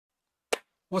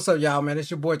What's up, y'all, man?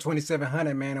 It's your boy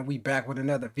 2700, man, and we back with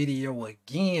another video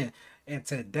again. And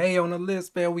today on the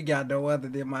list, man, we got no other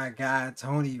than my guy,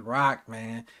 Tony Rock,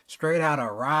 man. Straight out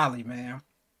of Raleigh, man.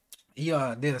 He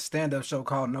did a stand-up show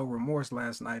called No Remorse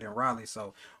last night in Raleigh.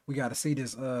 So we got to see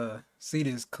this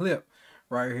clip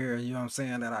right here, you know what I'm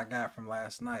saying, that I got from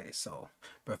last night. So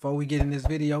before we get in this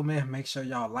video, man, make sure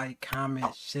y'all like,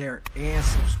 comment, share, and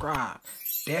subscribe.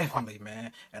 Definitely,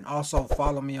 man. And also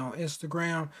follow me on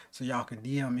Instagram so y'all can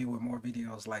DM me with more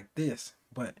videos like this.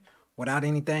 But without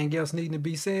anything else needing to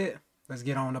be said, let's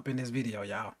get on up in this video,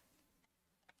 y'all.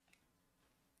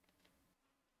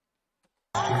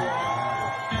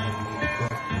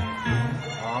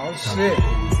 Oh shit.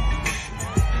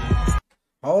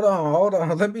 Hold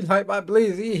on. Let me light my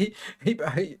please.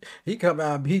 He come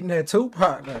out beating that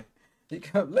Tupac. Like, he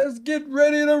come, let's get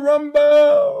ready to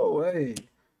rumble. Hey.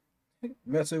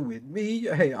 Messing with me.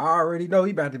 Hey, I already know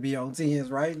he about to be on 10s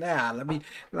right now. Let me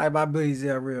light my please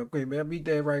here real quick, man. Beat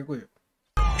that right quick.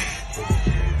 Yeah.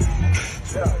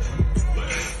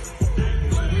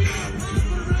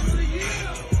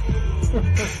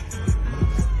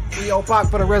 We on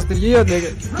Pac for the rest of the year,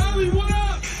 nigga. Raleigh, what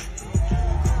up?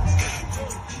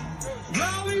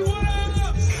 Raleigh, what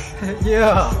up?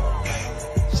 Yeah.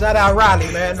 Shout out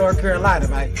Raleigh, man. North Carolina,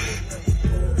 man.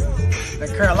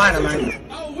 That Carolina, man.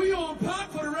 Oh, we on Pac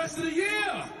for the rest of the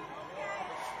year.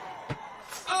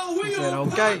 Oh, we on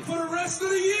okay. Pac for the rest of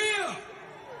the year.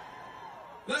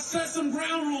 Let's set some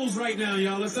ground rules right now,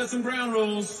 y'all. Let's set some ground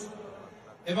rules.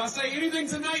 If I say anything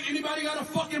tonight, anybody got a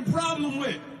fucking problem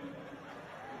with?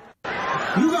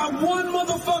 You got one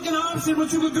motherfucking option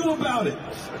what you can do about it.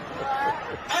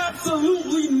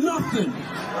 Absolutely nothing.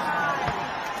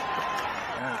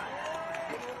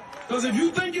 Because if you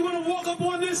think you're going to walk up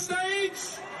on this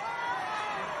stage,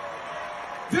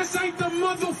 this ain't the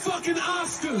motherfucking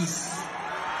Oscars.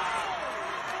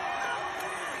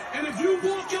 And if you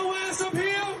walk your ass up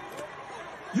here,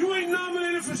 you ain't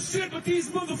nominated for shit but these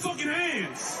motherfucking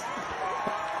hands.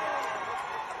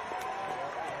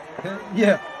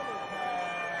 Yeah.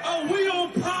 Oh, we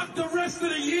on Pac the rest of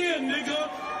the year, nigga.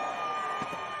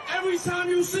 Every time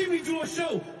you see me do a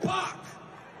show, Pac.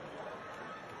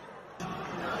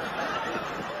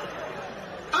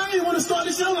 I ain't want to start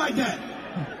the show like that.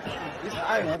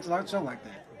 I ain't want to start a show like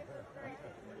that.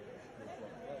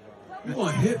 You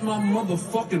gonna hit my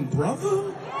motherfucking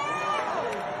brother?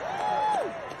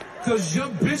 Cause your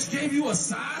bitch gave you a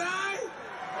side eye?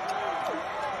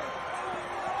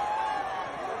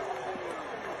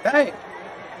 Hey.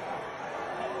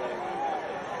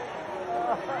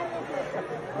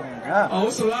 Oh,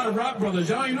 it's a lot of Rock Brothers.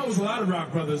 Y'all ain't know it's a lot of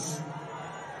Rock Brothers.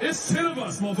 It's 10 of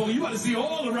us, motherfucker. You about to see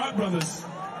all the Rock Brothers.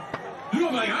 You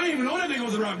gonna be like, I didn't even know that nigga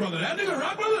was a Rock Brother. That nigga a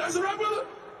Rock Brother? That's a Rock Brother?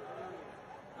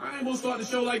 I ain't gonna start the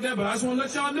show like that, but I just wanna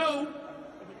let y'all know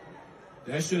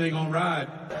that shit ain't gonna ride.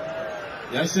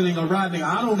 That shit ain't gonna ride, nigga.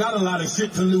 I don't got a lot of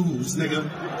shit to lose, nigga.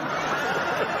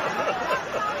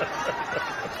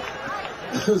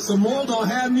 Samoa gonna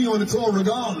have me on the tour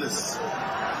regardless.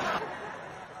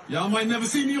 Y'all might never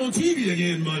see me on TV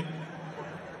again, but...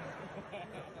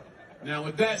 Now,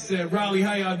 with that said, Raleigh,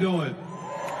 how y'all doing?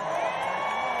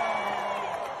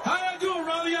 How y'all doing,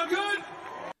 Raleigh? Y'all good?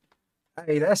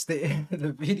 Hey, that's the end of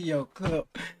the video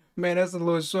clip. Man, that's a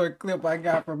little short clip I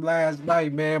got from last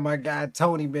night, man. My guy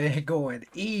Tony, man, going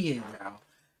in, y'all.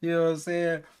 You know what I'm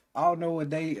saying? I don't know what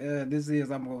day this is.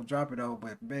 I'm going to drop it on,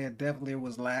 but, man, definitely it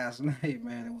was last night,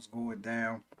 man. It was going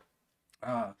down.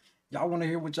 Y'all want to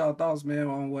hear what y'all thoughts, man,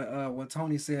 on what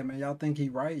Tony said, man? Y'all think he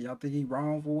right? Y'all think he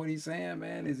wrong for what he's saying,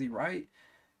 man? Is he right?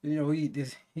 You know, he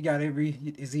got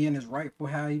is he in his right for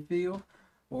how he feel?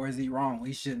 Or is he wrong?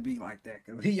 He shouldn't be like that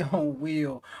because he on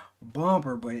Will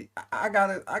bumper. But I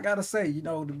gotta say, you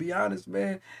know, to be honest,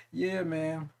 man, yeah,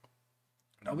 man.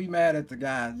 Don't be mad at the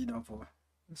guy, you know, for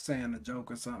saying a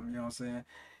joke or something, you know what I'm saying?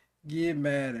 Get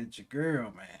mad at your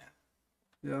girl, man.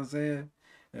 You know what I'm saying?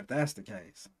 If that's the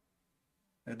case.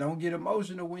 And don't get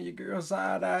emotional when your girl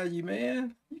side-eye you,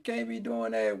 man. You can't be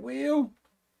doing that, Will.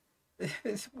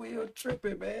 It's Will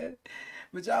tripping, man.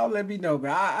 But y'all let me know,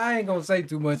 man. I ain't gonna say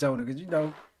too much on it, because, you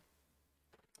know,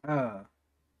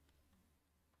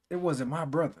 it wasn't my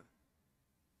brother.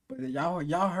 But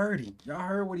y'all heard him. Y'all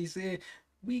heard what he said.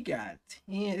 We got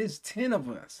 10. It's 10 of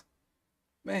us.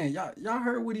 Man, y'all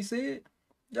heard what he said?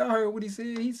 Y'all heard what he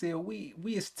said? He said, we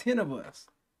is 10 of us.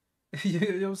 You know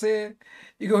what I'm saying?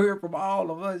 You gonna hear from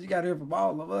all of us. You gotta hear from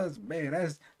all of us. Man,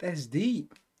 that's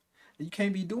deep. You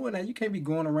can't be doing that. You can't be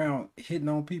going around hitting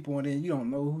on people and then you don't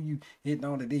know who you hitting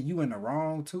on, and then you in the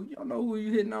wrong too. You don't know who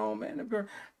you hitting on, man.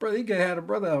 Brother, he could have a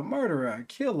brother a murderer, a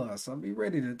killer, so be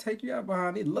ready to take you out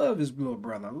behind. He love his little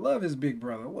brother, love his big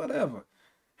brother, whatever.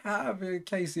 However the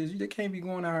case is, you can't be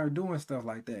going out here doing stuff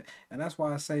like that. And that's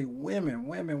why I say women,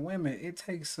 women, women. It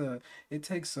takes a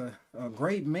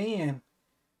great man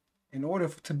in order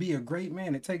to be a great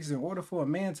man. In order for a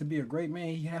man to be a great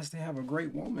man, he has to have a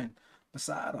great woman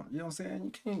beside him. You know what I'm saying?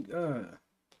 You can't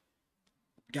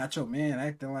got your man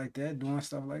acting like that, doing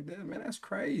stuff like that. Man, that's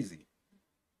crazy.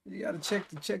 You gotta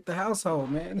check the household,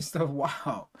 man. This stuff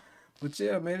wow. But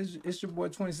yeah, man, it's your boy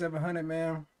 2700,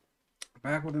 man.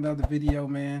 Back with another video,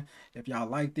 man. If y'all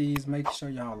like these, make sure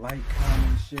y'all like,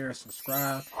 comment, share,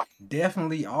 subscribe.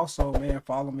 Definitely also, man,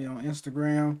 follow me on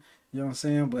Instagram. You know what I'm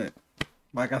saying? But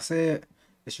like I said,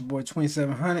 it's your boy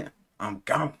 2700. I'm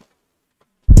gone.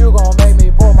 You gonna make me